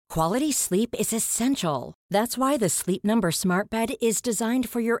Quality sleep is essential. That's why the Sleep Number Smart Bed is designed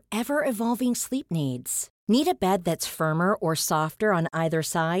for your ever-evolving sleep needs. Need a bed that's firmer or softer on either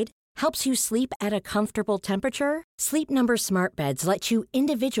side? Helps you sleep at a comfortable temperature? Sleep Number Smart Beds let you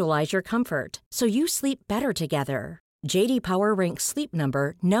individualize your comfort, so you sleep better together. J.D. Power ranks Sleep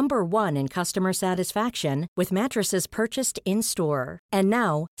Number number 1 in customer satisfaction with mattresses purchased in-store. And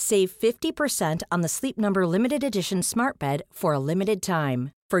now, save 50% on the Sleep Number Limited Edition Smart Bed for a limited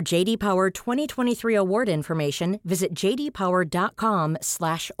time. For J.D. Power 2023 award information, visit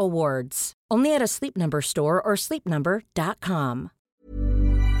jdpower.com/awards. Only at a Sleep Number store or sleepnumber.com.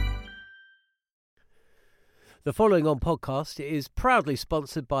 The following on podcast is proudly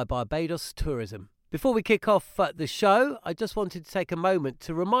sponsored by Barbados Tourism. Before we kick off the show, I just wanted to take a moment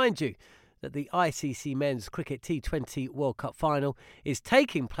to remind you that the ICC Men's Cricket T20 World Cup Final is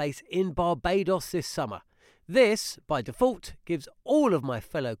taking place in Barbados this summer. This, by default, gives all of my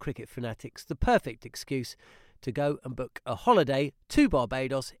fellow cricket fanatics the perfect excuse to go and book a holiday to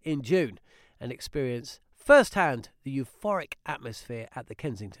Barbados in June and experience firsthand the euphoric atmosphere at the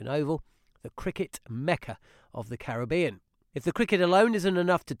Kensington Oval, the cricket mecca of the Caribbean. If the cricket alone isn't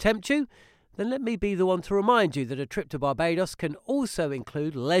enough to tempt you, then let me be the one to remind you that a trip to Barbados can also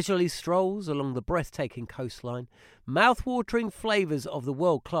include leisurely strolls along the breathtaking coastline, mouth-watering flavours of the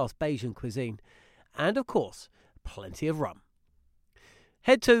world-class Bajan cuisine, and, of course, plenty of rum.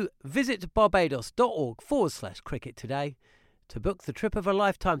 Head to visitbarbados.org/cricket today to book the trip of a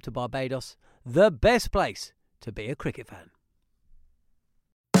lifetime to Barbados, the best place to be a cricket fan.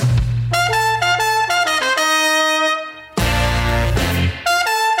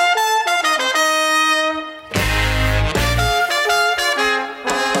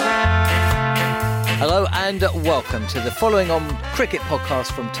 Hello and welcome to the following on cricket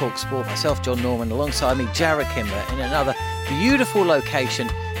podcast from TalkSport. Myself, John Norman, alongside me, Jarrod Kimber, in another beautiful location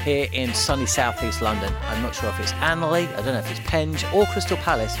here in sunny southeast London. I'm not sure if it's Annerley, I don't know if it's Penge or Crystal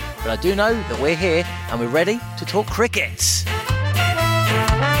Palace, but I do know that we're here and we're ready to talk cricket.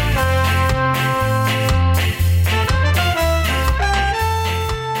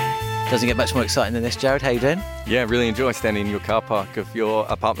 Doesn't get much more exciting than this, Jarrod. How you doing? Yeah, really enjoy standing in your car park of your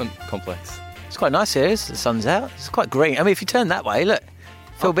apartment complex. It's quite nice here. The sun's out. It's quite green. I mean, if you turn that way, look,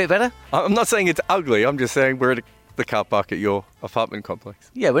 feel a bit better. I'm not saying it's ugly. I'm just saying we're at the car park at your apartment complex.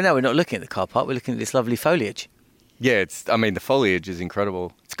 Yeah, well, no, we're not looking at the car park. We're looking at this lovely foliage. Yeah, the foliage is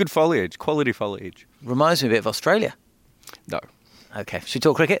incredible. It's good foliage, quality foliage. Reminds me a bit of Australia. No. Okay, should we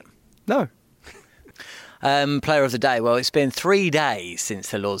talk cricket? No. Player of the day. Well, it's been 3 days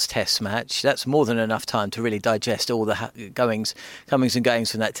since the Lord's Test match. That's more than enough time to really digest all the comings and goings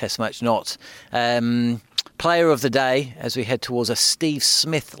from that Test match. Not player of the day as we head towards a Steve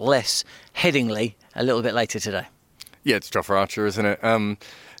Smith-less Headingley a little bit later today. Yeah, it's Jofra Archer, isn't it?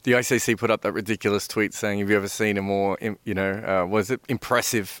 The ICC put up that ridiculous tweet saying, have you ever seen a more,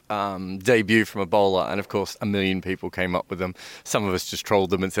 impressive debut from a bowler? And, of course, 1 million people came up with them. Some of us just trolled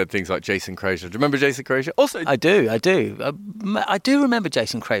them and said things like Jason Krejci. Do you remember Jason Krejci? Also, I do. I do remember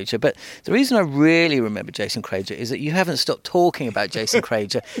Jason Krejci, but the reason I really remember Jason Krejci is that you haven't stopped talking about Jason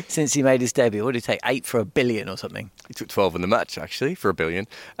Krejci since he made his debut. What did he take, 8 for $1 billion or something? He took 12 in the match, actually, for $1 billion.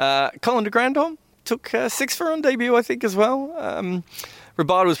 Colin de Grandhomme took 6 for on debut, I think, as well.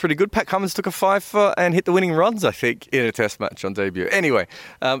 Rabada was pretty good. Pat Cummins took a 5 for and hit the winning runs, I think, in a Test match on debut. Anyway,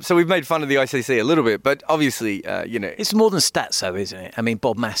 so we've made fun of the ICC a little bit, but obviously, It's more than stats, though, isn't it? I mean,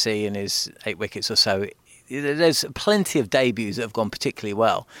 Bob Massey and his 8 wickets or so, there's plenty of debuts that have gone particularly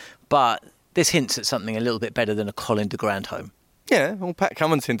well, but this hints at something a little bit better than a Colin de Grandhomme. Yeah, well, Pat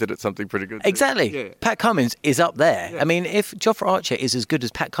Cummins hinted at something pretty good. Exactly. Yeah. Pat Cummins is up there. Yeah. I mean, if Jofra Archer is as good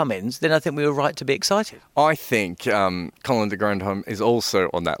as Pat Cummins, then I think we were right to be excited. I think Colin de Grandhomme is also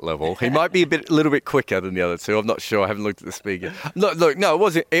on that level. He might be a little bit quicker than the other two. I'm not sure. I haven't looked at the speed yet. Look, no,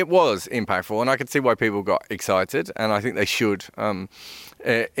 it was impactful, and I can see why people got excited, and I think they should.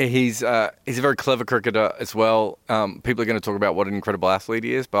 He's a very clever cricketer as well. People are going to talk about what an incredible athlete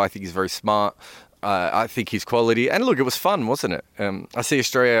he is, but I think he's very smart. I think his quality, and look, it was fun, wasn't it? I see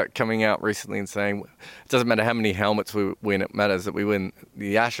Australia coming out recently and saying it doesn't matter how many helmets we win, it matters that we win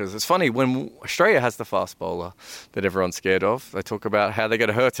the Ashes. It's funny, when Australia has the fast bowler that everyone's scared of, they talk about how they're going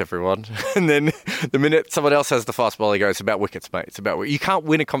to hurt everyone, and then the minute someone else has the fast bowler, they go, it's about wickets, mate. It's about you can't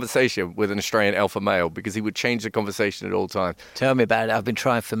win a conversation with an Australian alpha male because he would change the conversation at all times. Tell me about it. I've been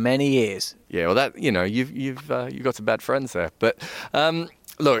trying for many years. Yeah, well, that you've got some bad friends there, but.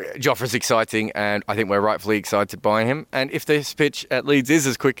 Look, Jofra's exciting, and I think we're rightfully excited by him. And if this pitch at Leeds is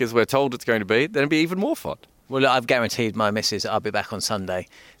as quick as we're told it's going to be, then it'll be even more fun. Well, look, I've guaranteed my missus I'll be back on Sunday.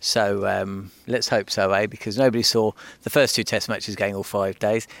 So let's hope so, because nobody saw the first 2 test matches going all 5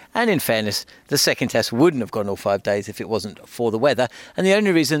 days. And in fairness, the second test wouldn't have gone all 5 days if it wasn't for the weather. And the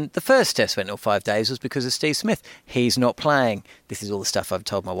only reason the first test went all 5 days was because of Steve Smith. He's not playing. This is all the stuff I've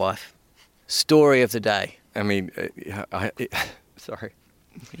told my wife. Story of the day. I mean, sorry.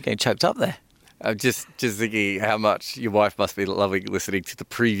 You're getting choked up there. I'm just thinking how much your wife must be loving listening to the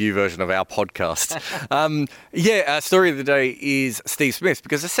preview version of our podcast. Story of the day is Steve Smith,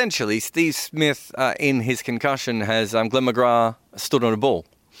 because essentially Steve Smith, in his concussion, has Glenn McGrath stood on a ball.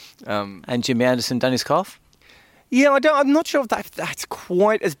 And Jimmy Anderson done his calf? Yeah, I'm not sure if that's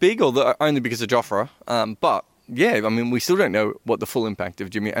quite as big, although only because of Jofra. But yeah, I mean, we still don't know what the full impact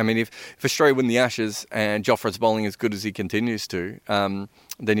of Jimmy. I mean, if Australia win the Ashes and Jofra's bowling as good as he continues to,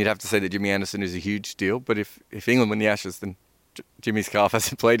 then you'd have to say that Jimmy Anderson is a huge deal. But if England win the Ashes, then Jimmy's calf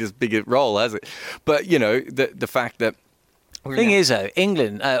hasn't played as big a role, has it? But you know, the fact that the thing is, though,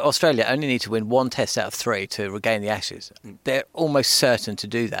 Australia only need to win 1 test out of 3 to regain the Ashes. They're almost certain to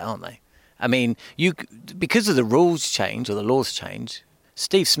do that, aren't they? I mean, because of the rules change or the laws change,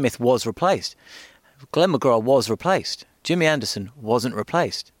 Steve Smith was replaced. Glenn McGrath was replaced. Jimmy Anderson wasn't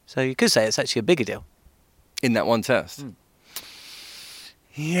replaced. So you could say it's actually a bigger deal. In that 1 test?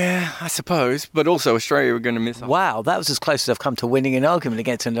 Yeah, I suppose. But also Australia were going to miss. Wow, that was as close as I've come to winning an argument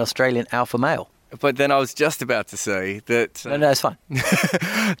against an Australian alpha male. But then I was just about to say that... No, it's fine.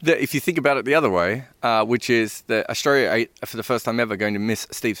 that if you think about it the other way, which is that Australia are, for the first time ever, going to miss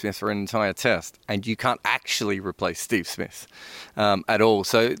Steve Smith for an entire test, and you can't actually replace Steve Smith at all.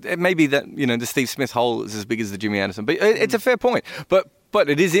 So it may be that, you know, the Steve Smith hole is as big as the Jimmy Anderson. But it's a fair point. But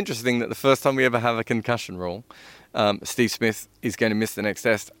it is interesting that the first time we ever have a concussion rule, Steve Smith is going to miss the next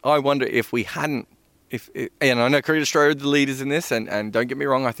test. I wonder if we hadn't... And I know Cricket Australia are the leaders in this, and don't get me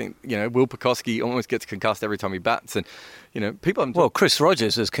wrong, I think, you know, Will Pucovski almost gets concussed every time he bats, and, you know, people... Well, Chris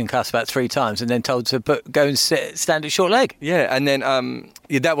Rogers was concussed about 3 times and then told to go and stand at short leg. Yeah, and then,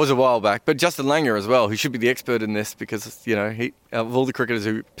 that was a while back, but Justin Langer as well, who should be the expert in this, because, you know, he, of all the cricketers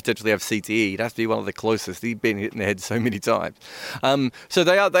who potentially have CTE, he'd have to be one of the closest. He'd been hit in the head so many times. So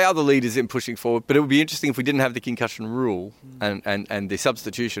they are the leaders in pushing forward, but it would be interesting if we didn't have the concussion rule and the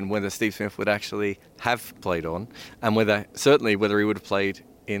substitution, whether Steve Smith would actually have played on, and whether he would have played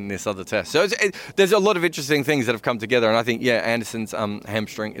in this other test. So there's a lot of interesting things that have come together, and I think, Anderson's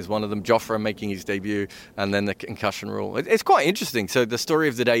hamstring is one of them, Jofra making his debut, and then the concussion rule. It's quite interesting. So the story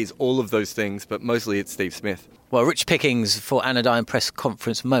of the day is all of those things, but mostly it's Steve Smith. Well, Rich Pickings for Anodyne press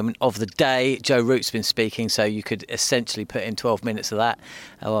conference moment of the day. Joe Root's been speaking, so you could essentially put in 12 minutes of that.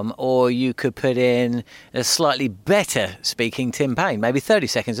 Or you could put in a slightly better speaking Tim Payne, maybe 30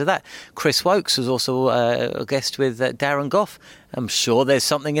 seconds of that. Chris Woakes was also a guest with Darren Gough. I'm sure there's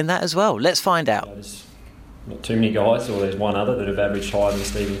something in that as well. Let's find out. There's not too many guys, or there's one other that have averaged higher than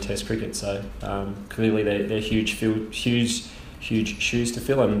Steve in Test cricket. So clearly they're huge shoes to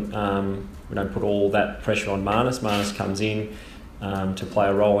fill, and we don't put all that pressure on Marnus. Marnus comes in to play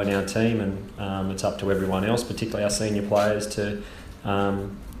a role in our team, and it's up to everyone else, particularly our senior players, to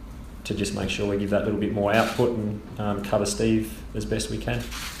just make sure we give that little bit more output and cover Steve as best we can.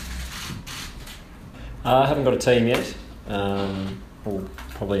 I haven't got a team yet. We'll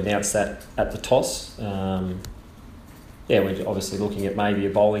probably announce that at the toss. We're obviously looking at maybe a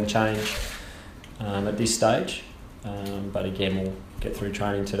bowling change at this stage. But again, we'll get through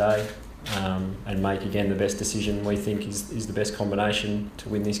training today and make again the best decision we think is the best combination to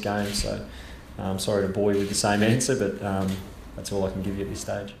win this game. So I'm sorry to bore you with the same answer, but that's all I can give you at this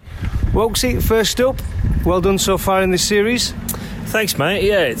stage. Wokesy, first up, well done so far in this series. Thanks, mate.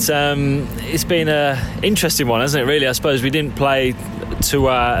 Yeah, it's been an interesting one, hasn't it? Really, I suppose we didn't play to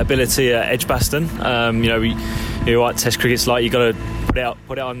our ability at Edgbaston. What Test cricket's like. You got to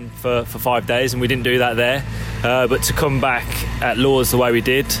put it on for 5 days, and we didn't do that there. But to come back at Lords the way we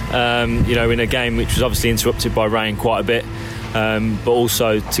did, in a game which was obviously interrupted by rain quite a bit, but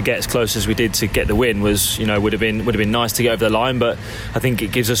also to get as close as we did to get the win was, would have been nice to get over the line. But I think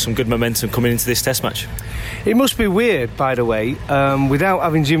it gives us some good momentum coming into this Test match. It must be weird, by the way, without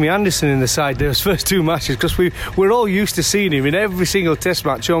having Jimmy Anderson in the side those first 2 matches, because we're all used to seeing him in every single Test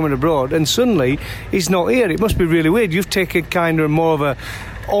match home and abroad, and suddenly he's not here. It must be really weird. You've taken kind of more of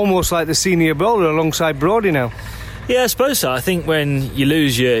almost like the senior bowler alongside Brodie now. Yeah, I suppose so. I think when you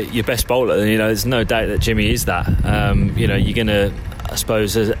lose your best bowler, there's no doubt that Jimmy is that. You're going to I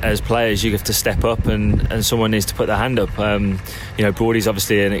suppose as players you have to step up and someone needs to put their hand up. Broady's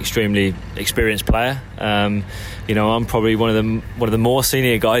obviously an extremely experienced player. I'm probably one of the more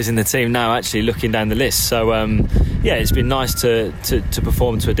senior guys in the team now, actually looking down the list. So it's been nice to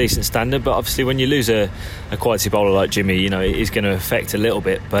perform to a decent standard. But obviously when you lose a quality bowler like Jimmy, it is going to affect a little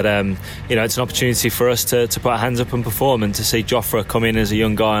bit. But it's an opportunity for us to put our hands up and perform, and to see Jofra come in as a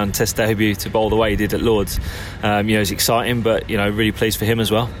young guy on Test debut to bowl the way he did at Lords. It's exciting, but really pleased for him as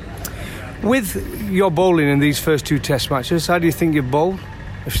well. With your bowling in these first 2 Test matches, how do you think you bowled?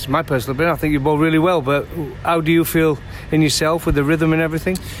 If it's my personal opinion, I think you bowled really well, but how do you feel in yourself with the rhythm and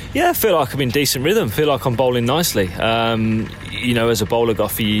everything? Yeah, I feel like I'm in decent rhythm. I feel like I'm bowling nicely. As a bowler,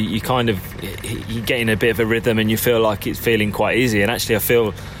 Goffey, you get in a bit of a rhythm and you feel like it's feeling quite easy, and actually I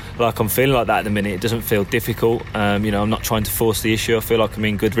feel like I'm feeling like that at the minute. It doesn't feel difficult. I'm not trying to force the issue. I feel like I'm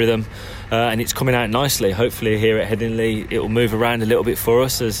in good rhythm, and it's coming out nicely. Hopefully here at Headingley it will move around a little bit for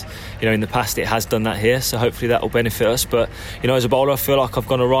us, as in the past it has done that here, so hopefully that will benefit us. But as a bowler, I feel like I've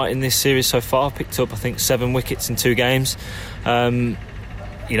gone alright in this series so far. I've picked up I think 7 wickets in 2 games, and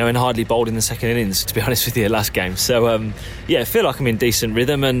hardly bowled in the second innings, to be honest with you, last game. So I feel like I'm in decent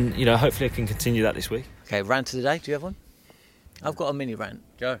rhythm, and hopefully I can continue that this week. Okay, rant of the day, do you have one? I've got a mini rant.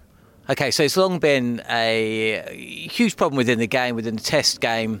 Go. Okay, so it's long been a huge problem within the game, within the Test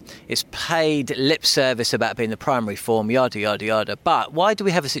game. It's paid lip service about being the primary form, yada, yada, yada. But why do we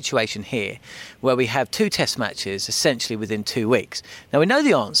have a situation here where we have 2 Test matches essentially within 2 weeks? Now, we know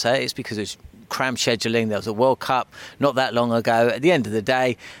the answer. It's because of cram scheduling. There was a World Cup not that long ago. At the end of the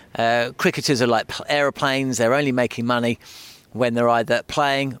day, cricketers are like aeroplanes. They're only making money when they're either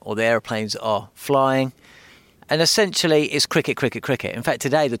playing or the aeroplanes are flying. And essentially, it's cricket, cricket, cricket. In fact,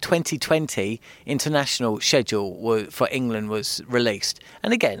 today, the 2020 international schedule for England was released.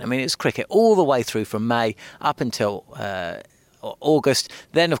 And again, it's cricket all the way through from May up until August.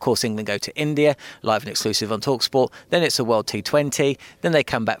 Then, of course, England go to India, live and exclusive on TalkSport. Then it's a World T20. Then they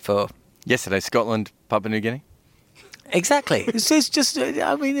come back for... Yesterday, Scotland, Papua New Guinea. Exactly. It's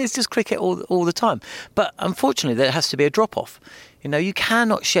just cricket all the time. But unfortunately, there has to be a drop-off. You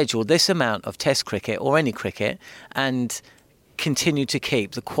cannot schedule this amount of Test cricket or any cricket and continue to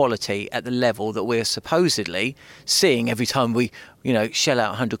keep the quality at the level that we're supposedly seeing every time we, shell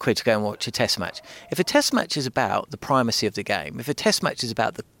out £100 to go and watch a Test match. If a Test match is about the primacy of the game, if a Test match is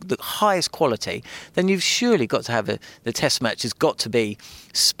about the highest quality, then you've surely got to have the Test match has got to be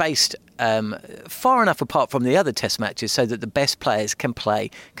spaced far enough apart from the other Test matches so that the best players can play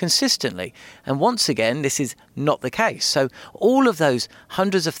consistently. And once again, this is not the case. So all of those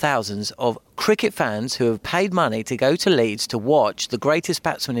hundreds of thousands of cricket fans who have paid money to go to Leeds to watch the greatest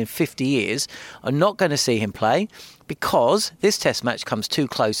batsman in 50 years are not going to see him play, because this Test match comes too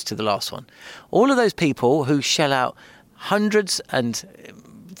close to the last one. All of those people who shell out hundreds and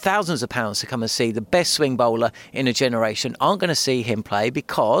thousands of pounds to come and see the best swing bowler in a generation aren't going to see him play,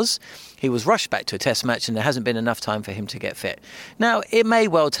 because he was rushed back to a Test match and there hasn't been enough time for him to get fit. Now, it may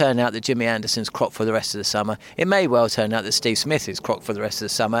well turn out that Jimmy Anderson's cropped for the rest of the summer. It may well turn out that Steve Smith is cropped for the rest of the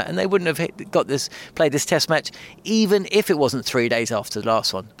summer, and they wouldn't have played this Test match even if it wasn't 3 days after the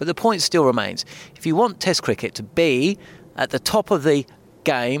last one. But the point still remains. If you want Test cricket to be at the top of the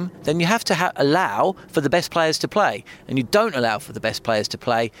game, then you have to allow for the best players to play, and you don't allow for the best players to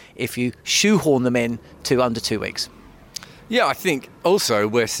play if you shoehorn them in to under 2 weeks. Yeah, I think also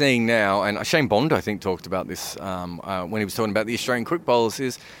we're seeing now, and Shane Bond I think talked about this when he was talking about the Australian quick bowlers,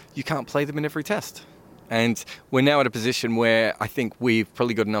 is you can't play them in every Test. And we're now at a position where I think we've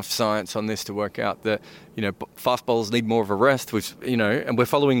probably got enough science on this to work out that, fast bowlers need more of a rest, which, and we're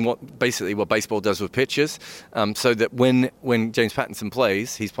following what baseball does with pitches, so that when James Pattinson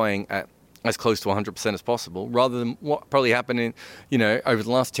plays, he's playing at as close to 100% as possible, rather than what probably happened in, over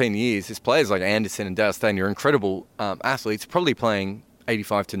the last 10 years, is players like Anderson and Dale Steyn are incredible athletes, probably playing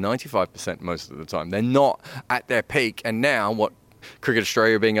 85 to 95% most of the time. They're not at their peak, and now what Cricket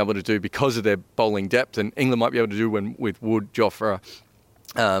Australia are being able to do because of their bowling depth, and England might be able to do with Wood, Jofra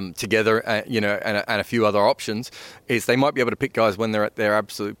together, and a few other options, is they might be able to pick guys when they're at their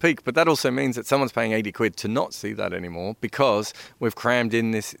absolute peak. But that also means that someone's paying £80 to not see that anymore, because we've crammed in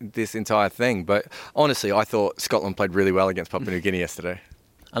this entire thing. But honestly, I thought Scotland played really well against Papua New Guinea yesterday.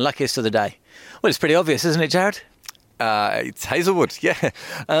 Unluckiest of the day. Well, it's pretty obvious, isn't it, Jared? It's Hazelwood, yeah.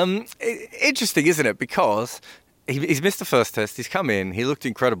 Interesting, isn't it? Because he's missed the first Test. He's come in. He looked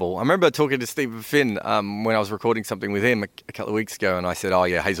incredible. I remember talking to Stephen Finn when I was recording something with him a couple of weeks ago, and I said,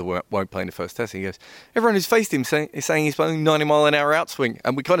 Hazel won't play in the first Test. And he goes, everyone who's faced him is saying he's playing 90-mile-an-hour outswing,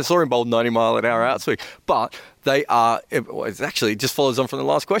 and we kind of saw him bowl 90-mile-an-hour outswing. But they are. It actually just follows on from the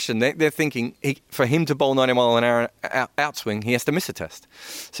last question. They're thinking for him to bowl 90 mile an hour outswing, he has to miss a test.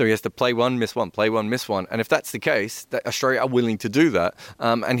 So he has to play one, miss one, play one, miss one. And if that's the case, that Australia are willing to do that.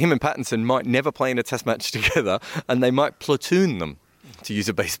 And him and Pattinson might never play in a test match together, and they might platoon them, to use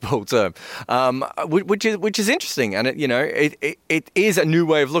a baseball term, which is interesting, and it is a new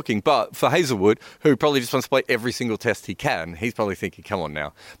way of looking. But for Hazelwood, who probably just wants to play every single test he can, he's probably thinking, "Come on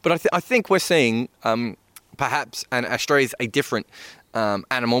now." But I think we're seeing perhaps, and Australia's a different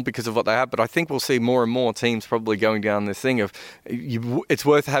animal because of what they have. But I think we'll see more and more teams probably going down this thing of it's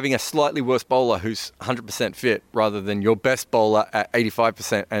worth having a slightly worse bowler who's 100% fit rather than your best bowler at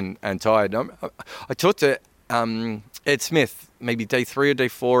 85% and tired. I talked to Ed Smith, maybe day 3 or day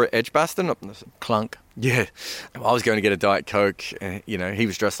 4 at Edgbaston. Clunk. Yeah. I was going to get a Diet Coke. He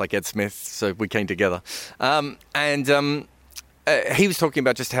was dressed like Ed Smith, so we came together. He was talking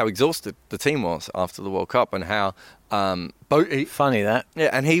about just how exhausted the team was after the World Cup and how... Funny that.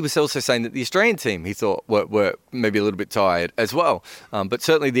 Yeah, and he was also saying that the Australian team, he thought, were maybe a little bit tired as well. But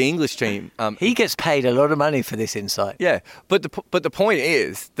certainly the English team... he gets paid a lot of money for this insight. Yeah, but the point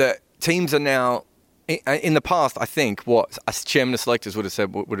is that teams are now... In the past, I think what a chairman of selectors would have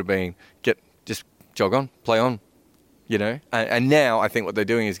said would have been, just jog on, play on, And now I think what they're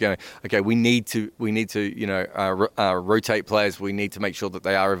doing is going, okay, we need to rotate players. We need to make sure that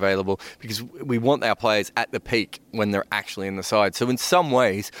they are available because we want our players at the peak when they're actually in the side. So in some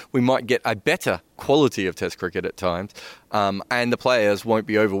ways, we might get a better quality of Test cricket at times, and the players won't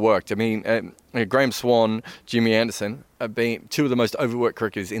be overworked. I mean, Graham Swan, Jimmy Anderson have been two of the most overworked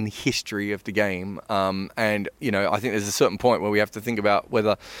cricketers in the history of the game. And, I think there's a certain point where we have to think about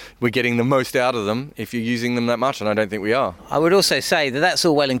whether we're getting the most out of them if you're using them that much, and I don't think we are. I would also say that that's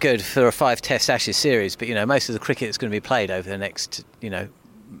all well and good for a 5-test Ashes series, but, most of the cricket that's going to be played over the next,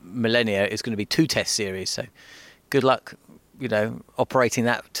 millennia is going to be 2-test series. So good luck, operating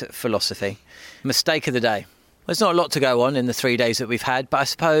that philosophy. Mistake of the day. There's not a lot to go on in the 3 days that we've had, but I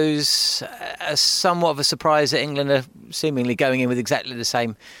suppose somewhat of a surprise that England are seemingly going in with exactly the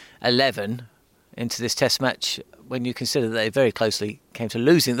same 11 into this test match when you consider that they very closely came to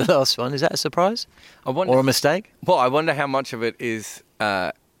losing the last one. Is that a surprise or a mistake? Well, I wonder how much of it is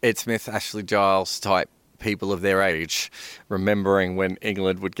Ed Smith, Ashley Giles type people of their age remembering when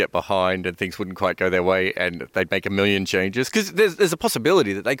England would get behind and things wouldn't quite go their way and they'd make a million changes. Because there's a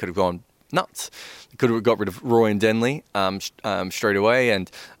possibility that they could have gone nuts. They could have got rid of Roy and Denley straight away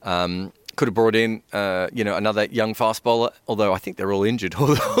and could have brought in another young fast bowler, although I think they're all injured, all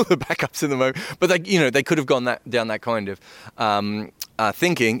the backups in the moment. But they could have gone down that kind of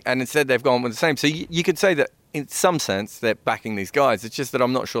thinking, and instead they've gone with the same. So you could say that in some sense they're backing these guys. It's just that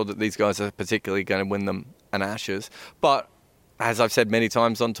I'm not sure that these guys are particularly going to win them an Ashes. But as I've said many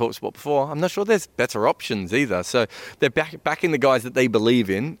times on TalkSport before, I'm not sure there's better options either. So they're backing the guys that they believe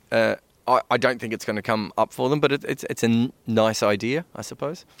in. I don't think it's going to come up for them, but it's a nice idea, I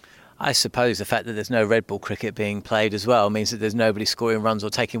suppose. I suppose the fact that there's no red ball cricket being played as well means that there's nobody scoring runs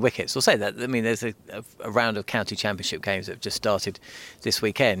or taking wickets. I'll say that. I mean, there's a round of county championship games that have just started this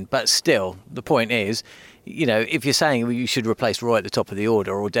weekend. But still, the point is, if you're saying you should replace Roy at the top of the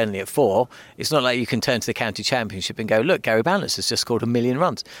order or Denley at 4, it's not like you can turn to the county championship and go, look, Gary Ballance has just scored 1 million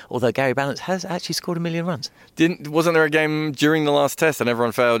runs. Although Gary Ballance has actually scored 1 million runs. Wasn't there a game during the last test and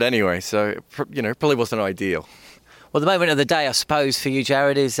everyone failed anyway? So, probably wasn't ideal. Well, the moment of the day, I suppose, for you,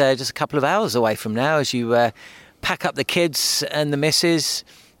 Jared, is just a couple of hours away from now as you pack up the kids and the missus,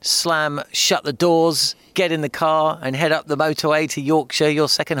 shut the doors, get in the car and head up the motorway to Yorkshire, your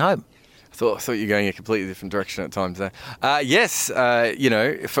second home. I thought you were going a completely different direction at times there. Yes,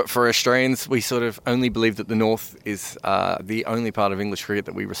 for Australians, we sort of only believe that the North is the only part of English cricket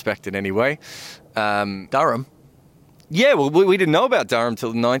that we respect in any way. Durham. Yeah, well, we didn't know about Durham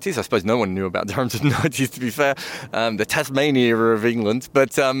till the 90s. I suppose no one knew about Durham till the 90s, to be fair. The Tasmania era of England.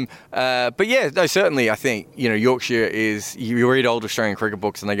 But yeah, no, certainly I think, Yorkshire is... You read old Australian cricket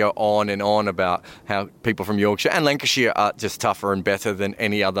books and they go on and on about how people from Yorkshire and Lancashire are just tougher and better than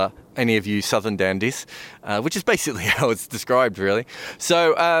any of you southern dandies, which is basically how it's described, really.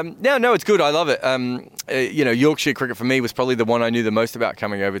 So, no, it's good. I love it. Yorkshire cricket for me was probably the one I knew the most about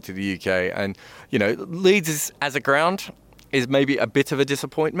coming over to the UK. And, Leeds as a ground is maybe a bit of a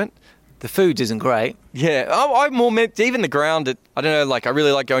disappointment. The food isn't great. Yeah. I more meant even the ground. I don't know, I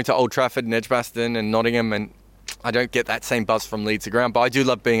really like going to Old Trafford and Edgbaston and Nottingham, and I don't get that same buzz from Leeds ground, but I do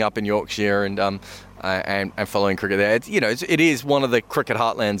love being up in Yorkshire and following cricket there. It is one of the cricket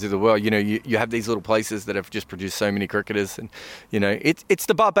heartlands of the world. You have these little places that have just produced so many cricketers, and it's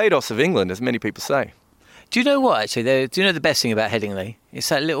the Barbados of England, as many people say. Do you know what, actually? Do you know the best thing about Headingley? It's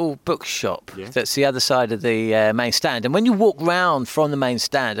that little bookshop that's the other side of the main stand. And when you walk round from the main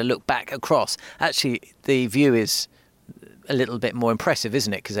stand and look back across, actually the view is a little bit more impressive,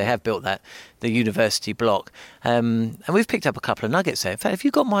 isn't it? Because they have built the university block. And we've picked up a couple of nuggets there. In fact, have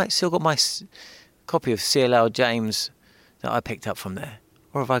you still got my copy of CLL James that I picked up from there?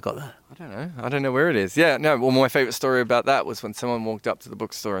 Or have I got that? I don't know where it is. Yeah, no, well, my favourite story about that was when someone walked up to the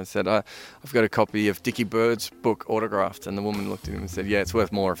bookstore and said, I've got a copy of Dickie Bird's book autographed. And the woman looked at him and said, yeah, it's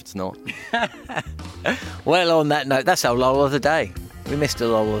worth more if it's not. Well, on that note, that's our lull of the day. We missed a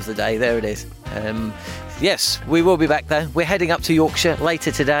lull of the day. There it is. Yes, we will be back there. We're heading up to Yorkshire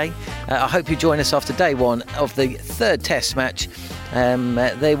later today. I hope you join us after day one of the third test match.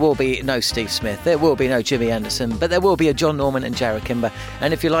 There will be no Steve Smith, there will be no Jimmy Anderson, but there will be a John Norman and Jarrod Kimber.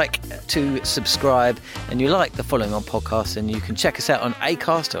 And if you like to subscribe and you like the Following On podcast, then you can check us out on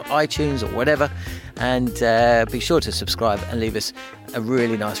Acast or iTunes or whatever, and be sure to subscribe and leave us a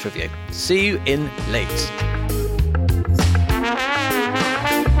really nice review. See you in Leeds.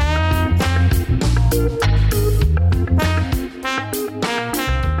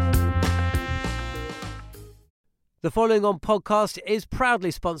 The Following On podcast is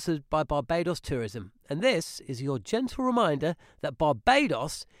proudly sponsored by Barbados Tourism, and this is your gentle reminder that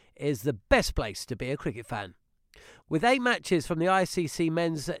Barbados is the best place to be a cricket fan. With 8 matches from the ICC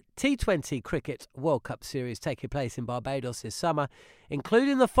Men's T20 Cricket World Cup Series taking place in Barbados this summer,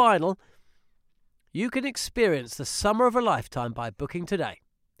 including the final, you can experience the summer of a lifetime by booking today.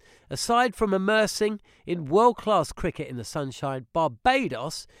 Aside from immersing in world-class cricket in the sunshine,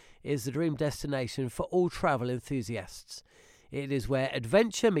 Barbados is the dream destination for all travel enthusiasts. It is where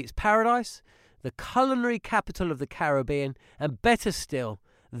adventure meets paradise, the culinary capital of the Caribbean, and better still,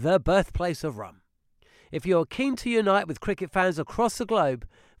 the birthplace of rum. If you're keen to unite with cricket fans across the globe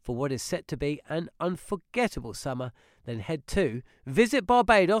for what is set to be an unforgettable summer, then head to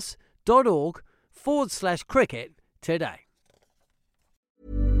visitbarbados.org/cricket today.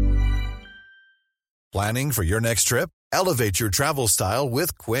 Planning for your next trip? Elevate your travel style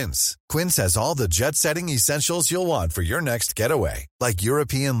with Quince. Quince has all the jet-setting essentials you'll want for your next getaway, like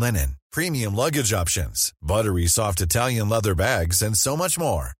European linen, premium luggage options, buttery soft Italian leather bags, and so much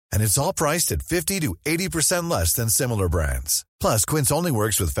more. And it's all priced at 50 to 80% less than similar brands. Plus, Quince only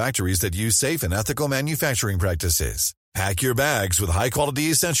works with factories that use safe and ethical manufacturing practices. Pack your bags with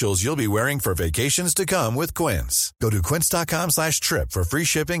high-quality essentials you'll be wearing for vacations to come with Quince. Go to quince.com/trip for free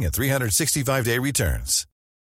shipping and 365-day returns.